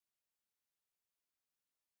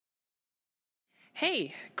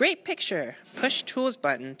Hey, great picture! Push Tools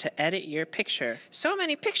button to edit your picture. So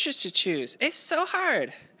many pictures to choose. It's so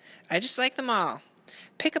hard. I just like them all.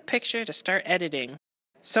 Pick a picture to start editing.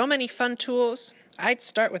 So many fun tools. I'd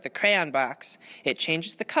start with a crayon box. It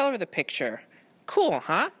changes the color of the picture. Cool,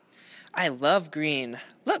 huh? I love green.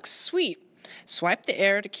 Looks sweet. Swipe the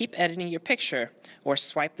arrow to keep editing your picture, or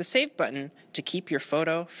swipe the save button to keep your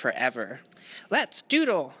photo forever. Let's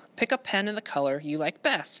doodle. Pick a pen in the color you like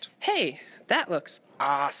best. Hey, that looks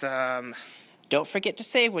awesome. Don't forget to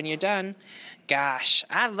save when you're done. Gosh,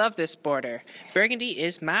 I love this border. Burgundy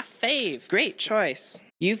is my fave. Great choice.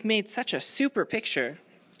 You've made such a super picture.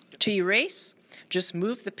 To erase, just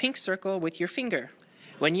move the pink circle with your finger.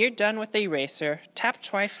 When you're done with the eraser, tap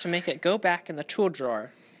twice to make it go back in the tool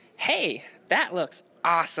drawer. Hey, that looks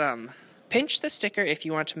awesome. Pinch the sticker if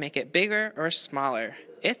you want to make it bigger or smaller.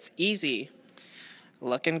 It's easy.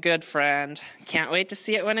 Looking good, friend. Can't wait to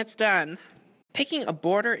see it when it's done. Picking a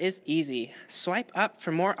border is easy. Swipe up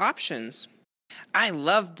for more options. I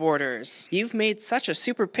love borders. You've made such a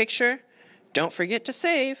super picture. Don't forget to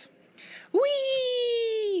save. Whee!